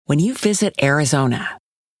When you visit Arizona,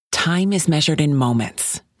 time is measured in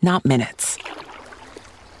moments, not minutes.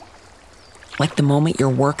 Like the moment your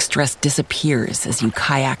work stress disappears as you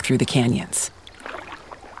kayak through the canyons.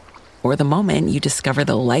 Or the moment you discover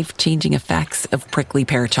the life-changing effects of prickly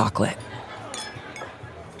pear chocolate.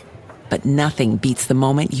 But nothing beats the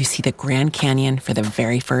moment you see the Grand Canyon for the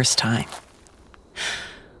very first time.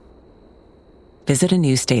 Visit a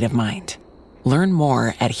new state of mind. Learn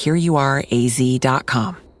more at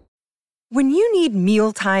hereyouareaz.com. When you need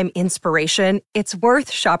mealtime inspiration, it's worth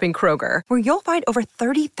shopping Kroger, where you'll find over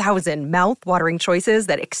 30,000 mouth-watering choices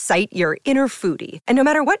that excite your inner foodie. And no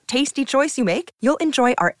matter what tasty choice you make, you'll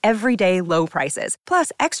enjoy our everyday low prices,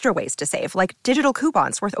 plus extra ways to save, like digital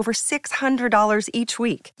coupons worth over $600 each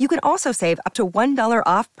week. You can also save up to $1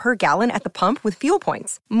 off per gallon at the pump with fuel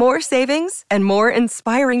points. More savings and more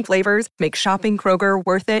inspiring flavors make shopping Kroger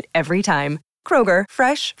worth it every time. Kroger,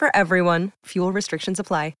 fresh for everyone. Fuel restrictions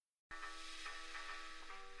apply.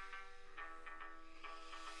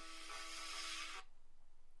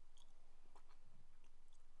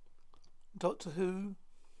 Doctor Who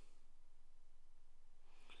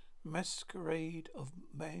Masquerade of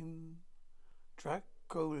Mandragora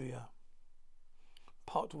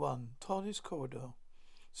Part 1 TARDIS Corridor.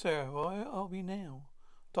 Sarah, where are we now?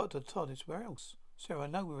 Dr. TARDIS, where else? Sarah, I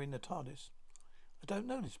know we're in the TARDIS. I don't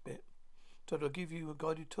know this bit. Doctor, I'll give you a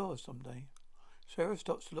guided tour someday. Sarah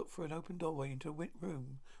stops to look for an open doorway into a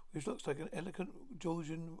room which looks like an elegant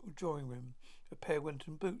Georgian drawing room. A pair of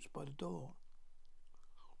Wellington boots by the door.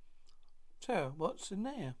 Sarah, what's in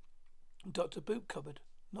there? Doctor, boot cupboard.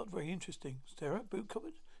 Not very interesting. Sarah, boot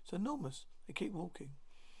cupboard? It's enormous. They keep walking.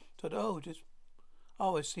 Doctor,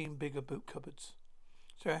 I've seen bigger boot cupboards.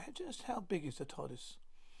 Sarah, just how big is the TARDIS?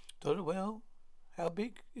 Doctor, well, how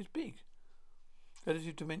big is big?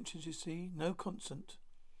 Relative dimensions, you see, no constant.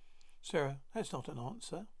 Sarah, that's not an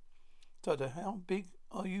answer. Doctor, how big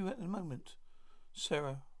are you at the moment?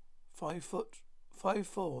 Sarah, 5 foot,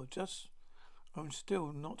 5'4", just. I'm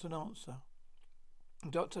still not an answer.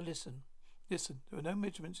 Doctor, listen. There are no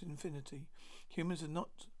measurements in infinity. Humans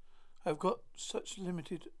have got such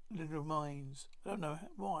limited little minds. I don't know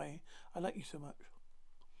why I like you so much.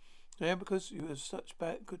 Yeah, because you have such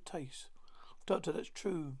good taste. Doctor, that's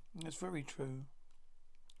true. That's very true.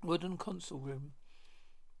 Wooden console room.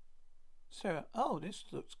 Sarah, this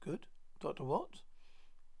looks good. Doctor, what?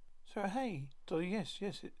 Sarah, hey. Doctor, yes,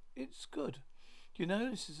 it's good. Do you know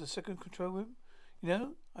this is the second control room? You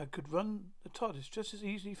know, I could run the TARDIS just as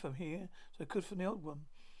easily from here as I could from the old one.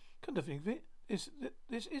 Come to think of it, this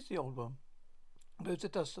is the old one. There's the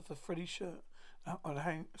dust off a Freddy's shirt on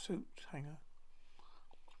a suit hanger.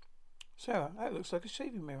 Sarah, that looks like a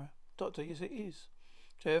shaving mirror. Doctor, yes it is.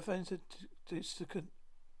 Sarah finds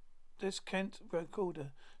this Kent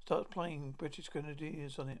recorder, starts playing British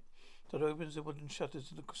Grenadiers on it. Doctor opens the wooden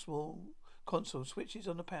shutters of the small console, switches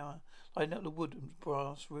on the power, lighting up the wood and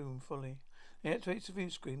brass room fully. He activates the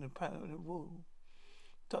view screen and panel on the wall.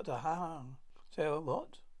 Doctor, Sarah,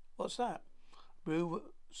 what? What's that? Blue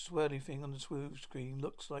swirly thing on the smooth screen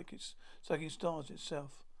looks like it's sucking stars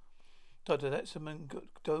itself. Doctor, that's a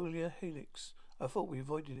Mandragora helix. I thought we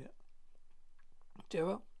avoided it.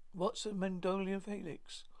 Sarah, what's a Mandragora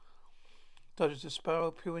helix? Doctor, it's a spiral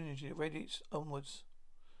of pure energy that radiates outwards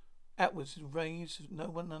in rays no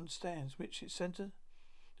one understands, which its center.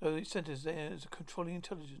 Oh, its centers there as a controlling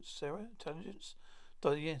intelligence. Sarah, intelligence?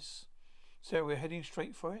 Doctor, yes. Sarah, we're heading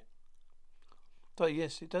straight for it. Doctor,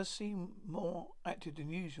 yes, it does seem more active than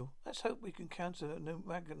usual. Let's hope we can counter no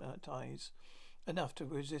magnetize enough to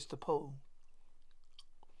resist the pull.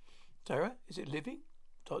 Sarah, is it living?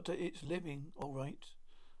 Doctor, it's living, all right.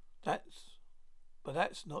 But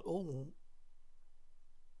that's not all.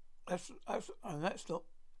 That's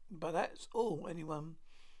all anyone.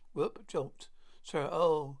 Whoop, jolt. Sarah,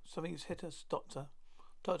 something's hit us, Doctor.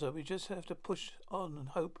 Doctor, we just have to push on and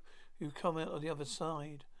hope you come out on the other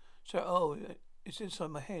side. Sarah, it's inside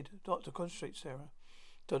my head. Doctor, concentrate, Sarah.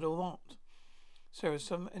 Doctor, what? Sarah,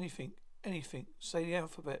 anything. Say the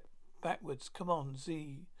alphabet backwards. Come on,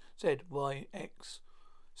 Z, Y, X.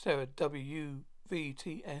 Sarah, W, V,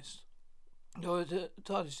 T, S. The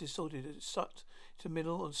TARDIS distorted. It's sucked to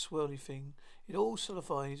middle and swirly thing. It all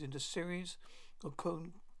solidifies into series of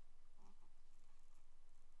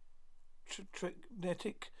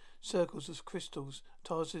magnetic circles of crystals.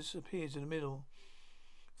 TARDIS appears in the middle.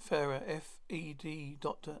 Farah, F-E-D,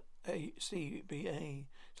 Doctor, A-C-B-A.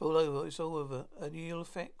 It's all over. Any ill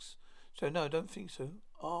effects? So, no, I don't think so.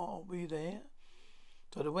 Are we there?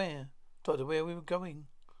 Doctor, where? Doctor, where we were going?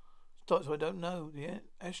 Doctor, I don't know. The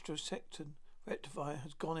astrosecton rectifier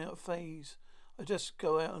has gone out of phase. I just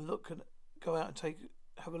go out and take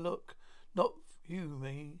have a look. Not you,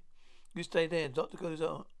 me. You stay there. The doctor goes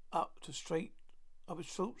up a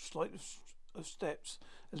short flight of steps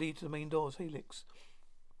that lead to the main door's helix.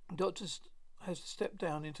 The doctor has to step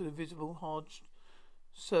down into the visible hard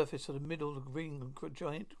surface of the middle of the ring of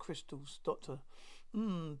giant crystals. Doctor,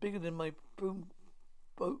 bigger than my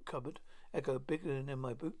boat cupboard. Echo, bigger than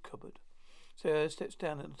my boot cupboard. Sarah steps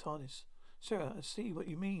down at the TARDIS. Sarah, I see what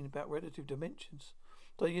you mean about relative dimensions.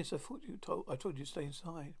 Doctor, yes, I told you to stay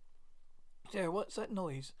inside. Sarah, what's that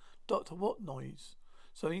noise? Doctor, what noise?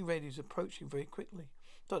 Something red is approaching very quickly.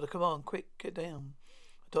 Doctor, come on, quick, get down.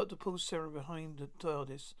 The doctor pulls Sarah behind the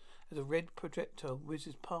TARDIS as a red projectile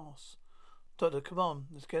whizzes past. Doctor, come on,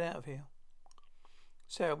 let's get out of here.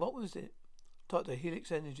 Sarah, what was it? Doctor,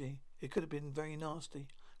 helix energy. It could have been very nasty.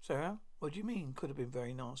 Sarah, what do you mean could have been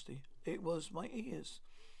very nasty? It was my ears.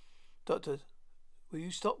 Doctor, will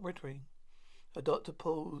you stop rittering? The doctor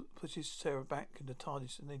pushes Sarah back in the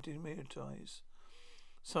TARDIS and they demilitarize.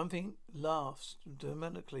 Something laughs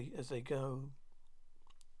dramatically as they go.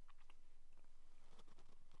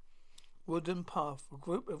 Wooden path, a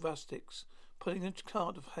group of rustics pulling a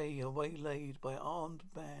cart of hay are waylaid by armed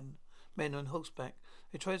men on horseback.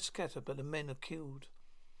 They try to scatter, but the men are killed,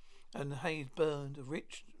 and the hay is burned. A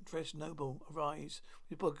rich dressed noble arrives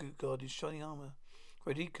with bodyguard in shining armor.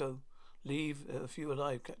 Radico, leave a few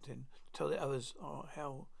alive, Captain. Tell the others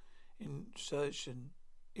how insurrection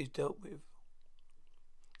is dealt with.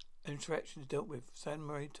 San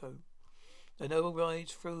Marito. The noble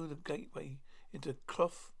rides through the gateway into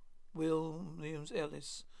Clough Williams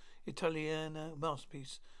Ellis, Italiana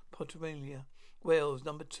masterpiece, Potomalia, Wales,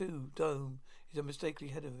 number 2, Dome, is a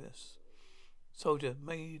mistakenly ahead of us. Soldier,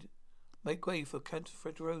 make way for Count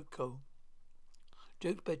Federico.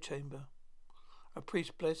 Duke's bedchamber. A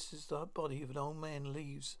priest blesses the body of an old man and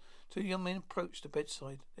leaves. 2 young men approach the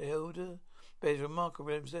bedside. The elder bears a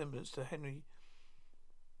remarkable resemblance to Henry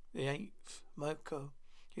VIII. Marco.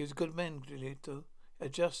 He was a good man, Giletto, a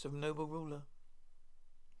just and noble ruler.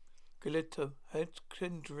 Giletto,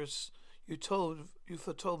 Hendrus, you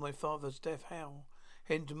foretold my father's death. How?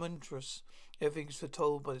 Hendrus, everything is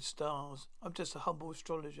foretold by the stars. I'm just a humble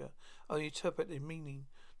astrologer. I only interpret their meaning.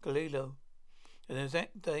 Galileo, an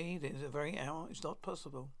exact day, the very hour, is not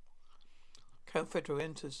possible. Count Fedro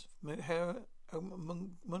enters.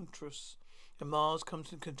 Montrus, and Mars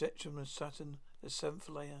comes in conjunction with Saturn, the 7th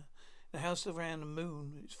layer. The house around the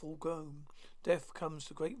moon is full grown. Death comes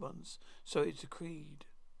to great ones, so it's decreed.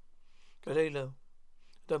 Galileo,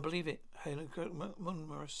 don't believe it.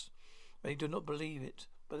 Monmorus, they do not believe it,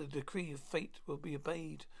 but the decree of fate will be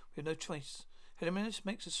obeyed. We have no choice. Heliminus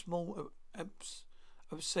makes a small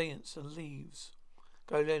obeisance and leaves.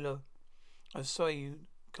 Galileo, I'm sorry you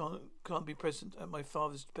can't be present at my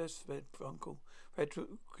father's deathbed, uncle.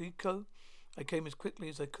 Federico, I came as quickly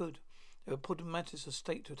as I could. There were important matters of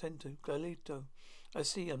state to attend to. Galileo, I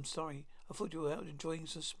see, I'm sorry. I thought you were out enjoying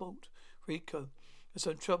some sport. Rico, there's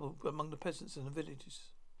some trouble among the peasants in the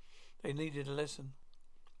villages. They needed a lesson.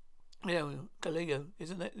 Galileo,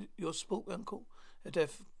 isn't that your sport, uncle? A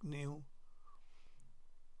deaf kneel.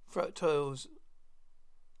 Fractals.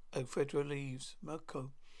 Fedro leaves.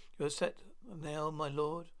 Marco, you are set now, my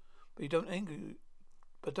lord. But don't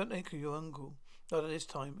anger your uncle. Not at this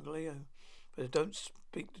time, Galileo. But don't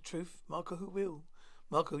speak the truth. Marco, who will?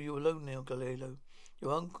 Marco, you're alone now, Galileo.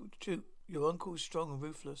 Your uncle is strong and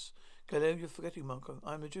ruthless. Galileo, you're forgetting, Marco.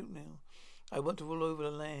 I'm a duke now. I want to rule over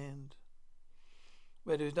the land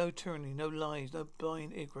where there is no tyranny, no lies, no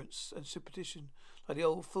blind ignorance and superstition, like the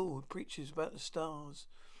old fool who preaches about the stars.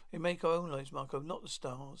 We make our own lives, Marco, not the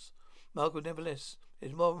stars. Marco, nevertheless, it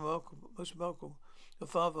is most remarkable. Your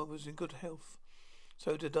father was in good health.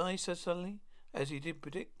 So to die so suddenly, as he did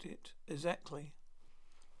predict it, exactly.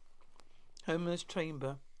 Homer's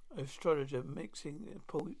chamber, astrologer mixing a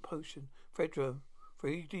potion. Federico,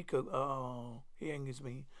 he angers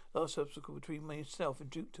me. Last obstacle between myself and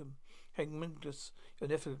dukedom. Hangmingus, your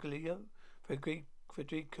nephew Galileo.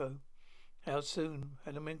 Federico, how soon?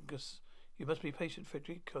 Hangmingus, you must be patient,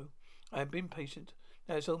 Federico. I have been patient.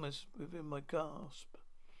 Now it's almost within my grasp.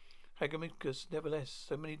 Hangmingus, nevertheless,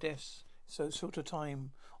 so many deaths, so short a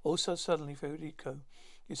time. All so suddenly, Federico.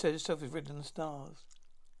 You said yourself is written in the stars.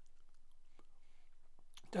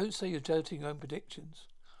 Don't say you're doubting your own predictions.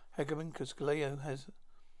 Hagamincus Galileo has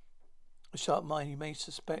a sharp mind. He may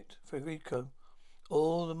suspect Federico.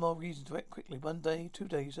 All the more reason to act quickly. 1 day, 2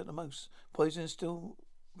 days at the most. Poison is still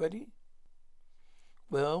ready?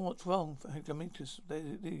 Well, what's wrong for Hagamincus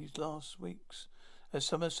these last weeks? As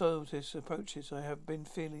summer solstice approaches, I have been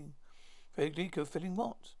feeling. Federico, feeling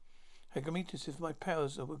what? Hagamincus, if my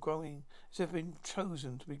powers were growing, as if I've been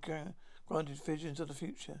chosen to be granted visions of the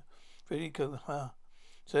future. Federico,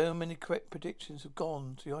 so many correct predictions have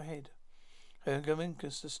gone to your head.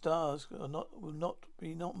 Hergomincus, the stars will not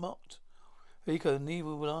be mocked. Federico,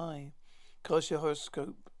 neither will I. Cast your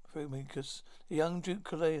horoscope, Hergomincus. The young Duke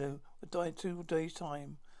Calelo will die in 2 days'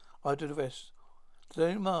 time. I do the rest. The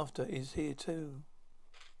Dome Master is here too.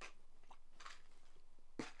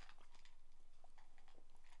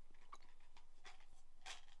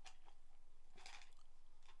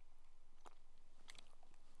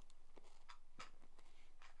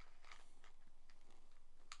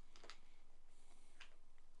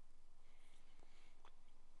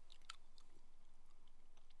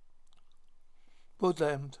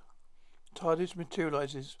 Woodland. TARDIS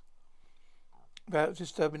materializes without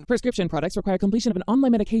disturbing. Prescription products require completion of an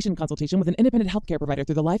online medication consultation with an independent healthcare provider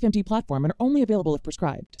through the LifeMD platform and are only available if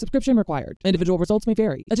prescribed. Subscription required. Individual results may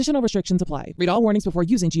vary. Additional restrictions apply. Read all warnings before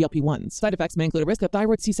using GLP-1s. Side effects may include a risk of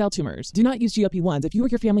thyroid C-cell tumors. Do not use GLP-1s if you or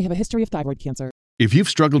your family have a history of thyroid cancer. If you've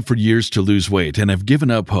struggled for years to lose weight and have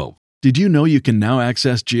given up hope, did you know you can now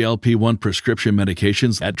access GLP-1 prescription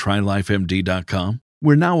medications at TryLifeMD.com?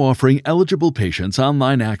 We're now offering eligible patients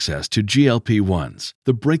online access to GLP-1s,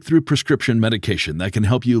 the breakthrough prescription medication that can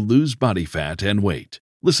help you lose body fat and weight.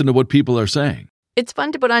 Listen to what people are saying. It's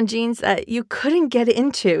fun to put on jeans that you couldn't get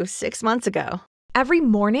into 6 months ago. Every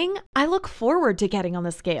morning, I look forward to getting on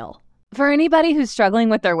the scale. For anybody who's struggling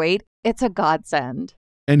with their weight, it's a godsend.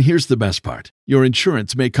 And here's the best part. Your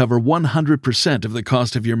insurance may cover 100% of the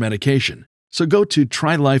cost of your medication. So go to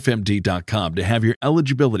TryLifeMD.com to have your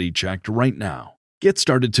eligibility checked right now. Get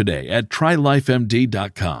started today at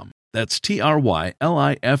TryLifeMD.com. That's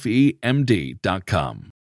TryLifeMD.com.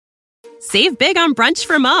 Save big on brunch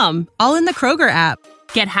for mom, all in the Kroger app.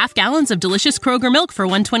 Get half gallons of delicious Kroger milk for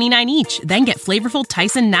 $1.29 each. Then get flavorful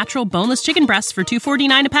Tyson natural boneless chicken breasts for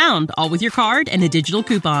 $2.49 a pound, all with your card and a digital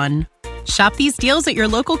coupon. Shop these deals at your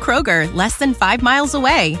local Kroger, less than 5 miles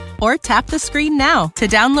away. Or tap the screen now to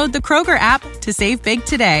download the Kroger app to save big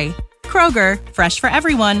today. Kroger, fresh for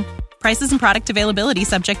everyone. Prices and product availability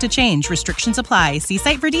subject to change. Restrictions apply. See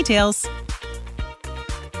site for details.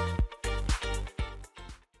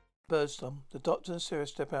 Birdsong. The Doctor and Sarah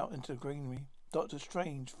step out into the greenery. Doctor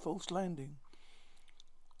Strange, false landing.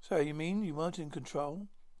 Sarah, you mean you weren't in control?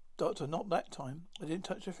 Doctor, not that time. I didn't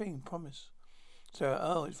touch a thing, promise. Sarah,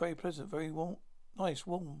 oh, it's very pleasant, very warm. Nice,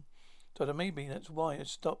 warm. Doctor, maybe that's why I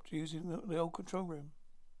stopped using the old control room.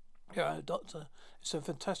 Yeah, Doctor, there's some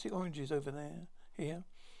fantastic oranges over there. Here.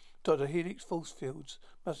 Doctor, Helix force fields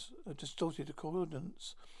must have distorted the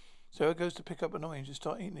coordinates. Sarah goes to pick up an orange and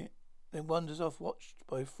start eating it, then wanders off watched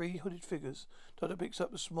by 3 hooded figures. Doctor picks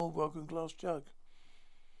up a small broken glass jug.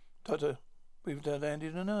 Doctor, we've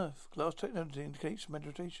landed on Earth. Glass technology indicates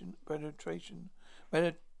Mediterranean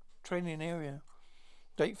area.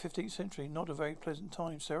 Late 15th century, not a very pleasant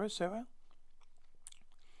time. Sarah?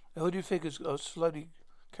 The hooded figures are slowly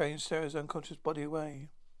carrying Sarah's unconscious body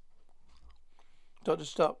away. Doctor,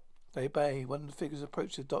 stop. They obey. One of the figures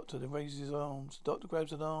approaches the Doctor, then raises his arms. The Doctor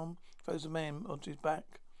grabs an arm, throws the man onto his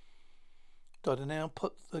back. Doctor, now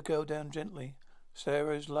put the girl down gently.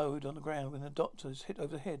 Sarah is lowered on the ground when the Doctor is hit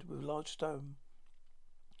over the head with a large stone.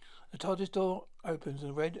 The TARDIS door opens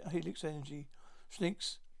and red helix energy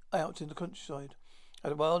sneaks out in the countryside.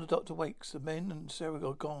 At a while the Doctor wakes. The men and Sarah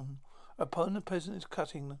are gone. Upon the peasant is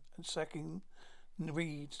cutting and sacking the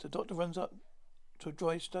reeds. The Doctor runs up to a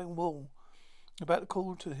dry stone wall, about to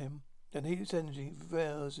call to him. Then helix energy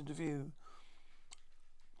veers into view.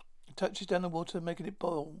 It touches down the water, making it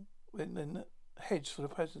boil, then heads for the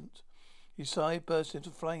peasant. His side bursts into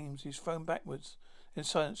flames. He's thrown backwards. In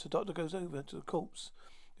silence, the Doctor goes over to the corpse.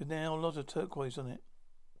 There's now a lot of turquoise on it.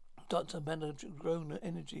 Doctor, man of grown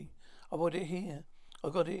energy. I want it here. I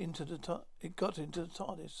got it into the it got into the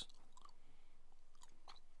TARDIS.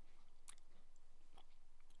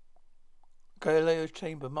 Galileo's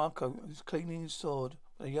chamber. Marco is cleaning his sword.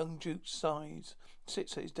 A young Duke sighs,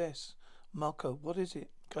 sits at his desk. Marco, what is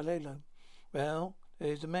it? Galileo. Well,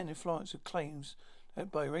 there is a man in Florence who claims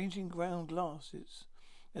that by arranging ground glasses,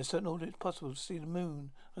 in a certain order it's possible to see the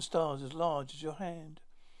moon and stars as large as your hand.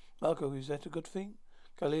 Marco, is that a good thing?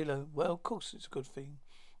 Galileo, well, of course it's a good thing.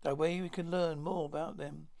 That way we can learn more about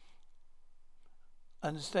them,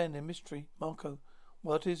 understand their mystery. Marco,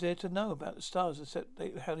 what is there to know about the stars except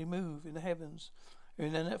how they move in the heavens?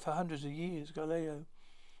 We've known that for hundreds of years, Galileo.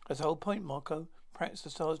 That's the whole point, Marco. Perhaps the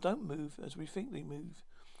stars don't move as we think they move.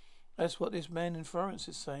 That's what this man in Florence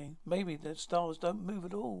is saying. Maybe the stars don't move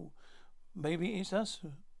at all. Maybe it's us.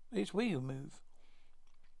 It's we who move.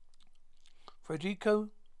 Federico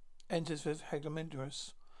enters with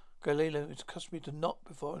Hagamenderus. Galileo, it's customary to knock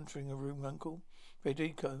before entering a room, Uncle.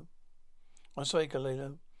 Federico. I'm sorry,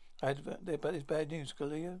 Galileo. But it's bad news,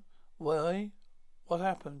 Galileo. Why? What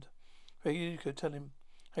happened? You could tell him.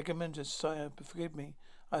 Agamemnon, sire, forgive me.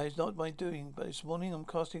 It's not my doing, but this morning I'm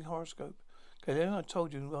casting horoscope. Galileo, I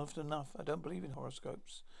told you often enough. I don't believe in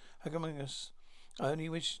horoscopes. Agamemnon, I only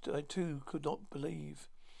wish I too could not believe.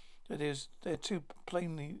 They're too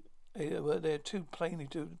plainly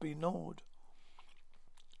to be ignored.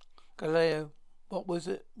 Galileo, what was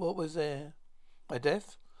it? What was there? My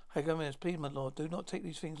death? Agamemnon, please, my lord, do not take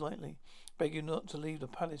these things lightly. Beg you not to leave the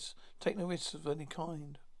palace. Take no risks of any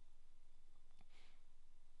kind.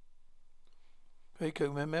 Draco,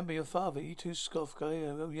 remember your father. He too scoffed.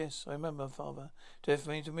 Galileo, oh yes, I remember my father. Death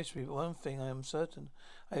remains a mystery, but one thing I am certain.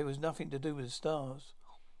 It was nothing to do with the stars.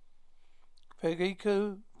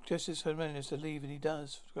 Federico, just as Hermanus to leave, and he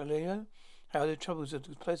does. Galileo, how are the troubles of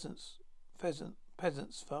the peasants,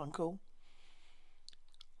 uncle?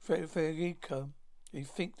 Federico, you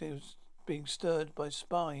think they was being stirred by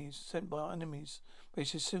spies sent by our enemies, but you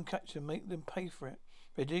should soon catch them, make them pay for it.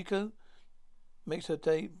 Federico makes her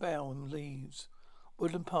day bow and leaves.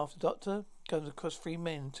 Woodland path. The doctor comes across 3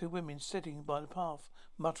 men, 2 women sitting by the path,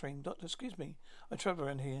 muttering, Doctor, excuse me, I travel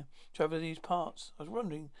around here, travel these parts. I was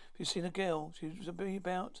wondering if you've seen a girl. She was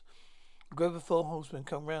about. A grove of 4 horsemen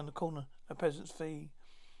come round the corner, a peasant's fee.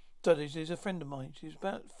 Doctor, she's a friend of mine. She's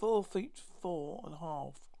about 4 feet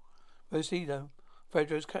 4.5. Where's he, though?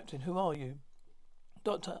 Pedro's captain. Who are you?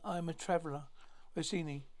 Doctor, I am a traveller.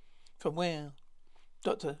 Rossini. From where?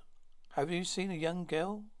 Doctor, have you seen a young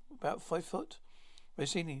girl? About 5 foot?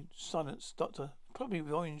 Rossini. Silence. Doctor. Probably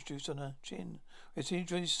with orange juice on her chin. Rossini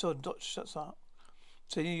draws his sword. Doctor shuts up.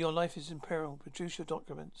 Rossini, your life is in peril. Produce your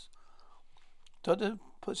documents. Doctor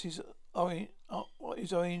puts his orange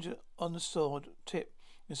on the sword tip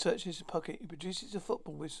and searches his pocket. He produces a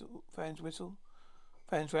football whistle, fans rattle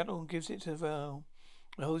and gives it to Val.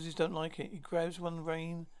 The horses don't like it. He grabs one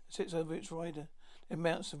rein and sits over its rider, then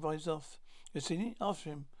mounts and rides off. Rossini, after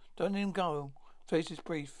him. Don't let him go. Face is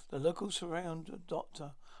brief. The locals surround the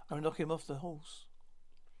doctor and knock him off the horse.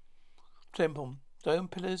 Temple. Stone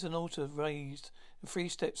pillars and altar raised. In 3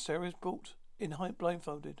 steps, Sarah is brought in height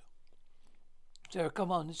blindfolded. Sarah,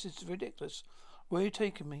 come on, this is ridiculous. Where are you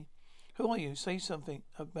taking me? Who are you? Say something.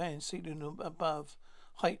 A man seated above.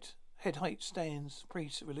 Head height stands.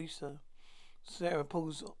 Priest, release her. Sarah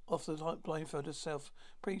pulls off the blindfold herself.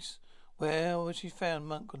 Priest, where was she found?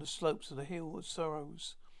 Monk on the slopes of the hill of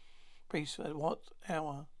sorrows. Priest, at what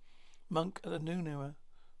hour? Monk at the noon hour.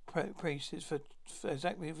 Priest, it's for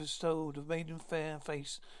exactly for stole of maiden fair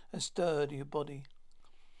face and stirred your body.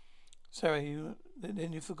 Sarah, you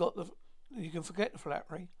can forget the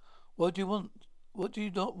flattery. What do you want? What do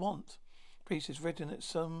you not want? Priest is written at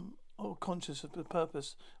some or conscious of the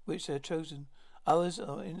purpose which they are chosen. Others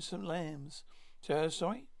are innocent lambs. Sarah,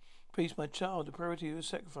 sorry? Priest, my child, the priority of your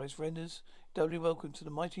sacrifice renders doubly welcome to the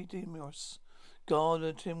mighty Demios. God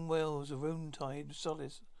and Tim Wells, a rune-tide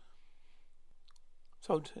solace.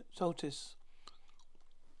 Soltis.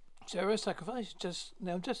 Sarah, sacrifice? Just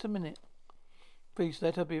a minute. Priest,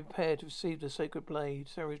 let her be prepared to receive the sacred blade.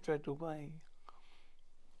 Sarah is dragged away.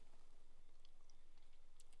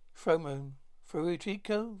 Throne room.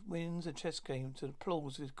 Federico wins a chess game to the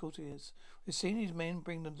applause of his courtiers. We've seen his men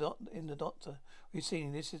bring the doctor. We've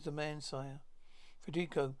seen this is the man, sire.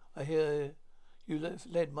 Federico, I hear you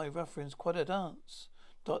led my ruffians quite a dance.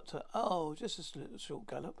 Doctor, oh, just a little short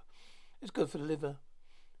gallop. It's good for the liver.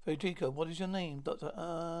 Federico, what is your name? Doctor,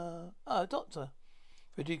 Doctor.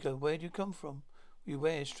 Federico, where do you come from? You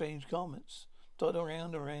wear strange garments. Doctor,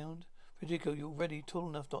 around. Federico, you're already tall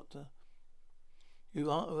enough, Doctor. You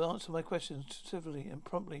will answer my questions civilly and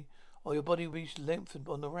promptly, or your body will be lengthened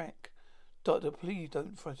on the rack. Doctor, please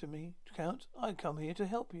don't frighten me. Count, I come here to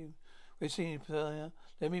help you. We've seen you, player.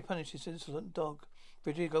 Let me punish this insolent dog.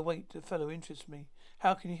 Federico, wait, the fellow interests me.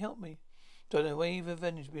 How can you help me? Don't know wave of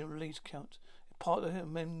revenge being released, Count. Part of the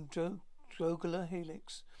Mandragora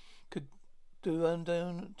helix could do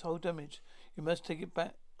untold damage. You must take it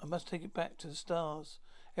back. I must take it back to the stars.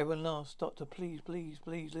 Everyone laughs. Doctor, please,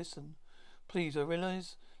 listen. Please, I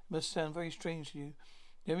realize it must sound very strange to you.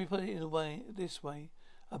 Let me put it this way.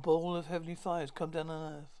 A ball of heavenly fires come down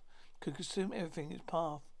on earth, could consume everything in its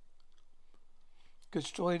path, could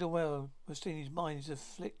destroy the world. Mastini's mind is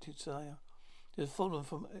afflicted, sire. It's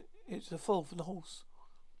a fall from the horse.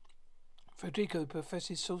 Federico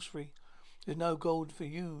professes sorcery. There's no gold for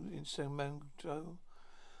you in San Mandro.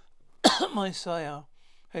 My sire,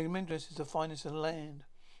 Agamemnon is the finest in the land.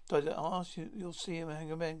 Doctor, I ask you, you'll see him at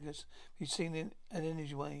Agamemnon. He's seen an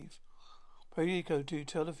energy wave. Federico, do you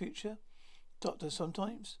tell the future? Doctor,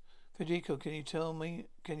 sometimes. Federico, can you tell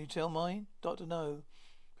mine? Doctor, no.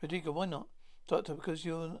 Federico, why not? Doctor, because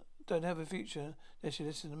you don't have a future unless you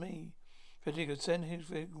listen to me. Federico, send his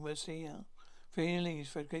Garcia. Feelings,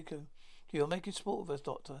 Federico. You're making sport of us,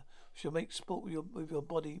 Doctor. She'll make sport with your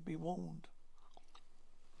body. Be warned.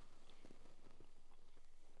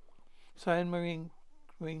 San Marino.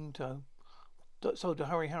 Soldier,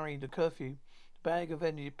 hurry, the curfew. The bag of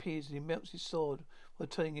energy appears and he melts his sword while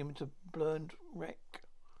turning him into burned wreck.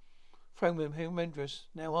 Fragment Humendrous,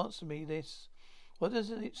 now answer me this. What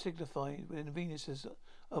does it signify when Venus is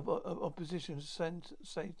opposition to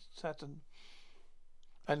Saturn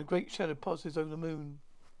and the great shadow passes over the moon?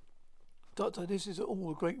 Doctor, this is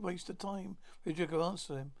all a great waste of time. Rodrigo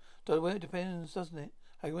answered him. Doctor, well, it depends, doesn't it?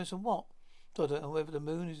 Arguments on what? Doctor, and whether the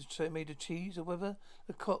moon is made of cheese or whether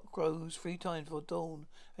the cock crows 3 times before dawn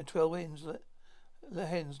and 12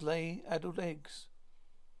 hens lay adult eggs.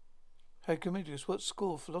 Hercumedes, what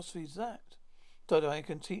school of philosophy is that? Doctor, I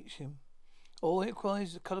can teach him. All it requires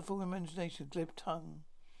is a colourful imagination, glib tongue.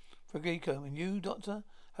 Federico, and you, Doctor,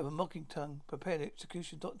 have a mocking tongue. Prepare the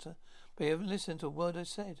execution, Doctor. But you haven't listened to a word I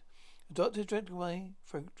said. The Doctor is dragged away.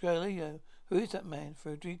 Galileo, who is that man?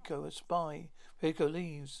 Federico, a spy. Federico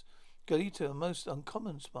leaves. Galito, a most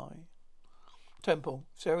uncommon spy. Temple.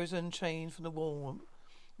 Sarah is unchained from the wall,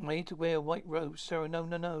 made to wear a white robe. Sarah,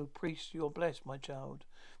 no. Priest, you are blessed, my child.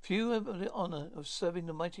 Few have the honour of serving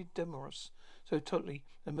the mighty Demoros so totally.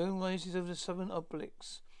 The moon rises over the southern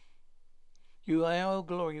obelisks. You, our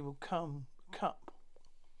glory, will come. Cup.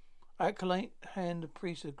 Acolyte hand the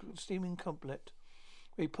priest a steaming complet.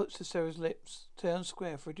 He puts to Sarah's lips. Town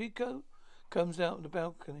square. Federico comes out of the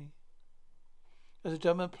balcony. As the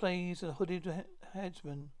drummer plays, a hooded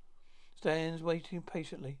headsman stands waiting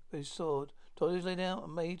patiently with his sword. Todd is laid out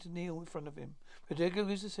and made to kneel in front of him. Federico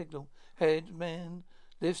gives the signal. Headman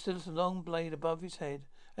lifts the long blade above his head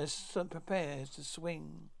and prepares to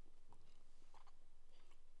swing.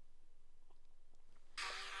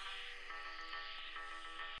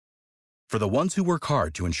 For the ones who work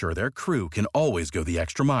hard to ensure their crew can always go the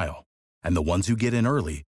extra mile, and the ones who get in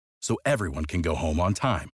early so everyone can go home on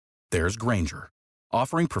time, there's Grainger,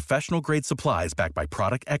 offering professional-grade supplies backed by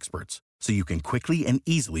product experts so you can quickly and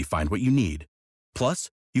easily find what you need. Plus,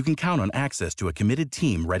 you can count on access to a committed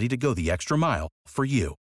team ready to go the extra mile for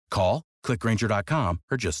you. Call, click Grainger.com,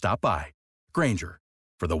 or just stop by. Grainger,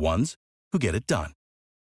 for the ones who get it done.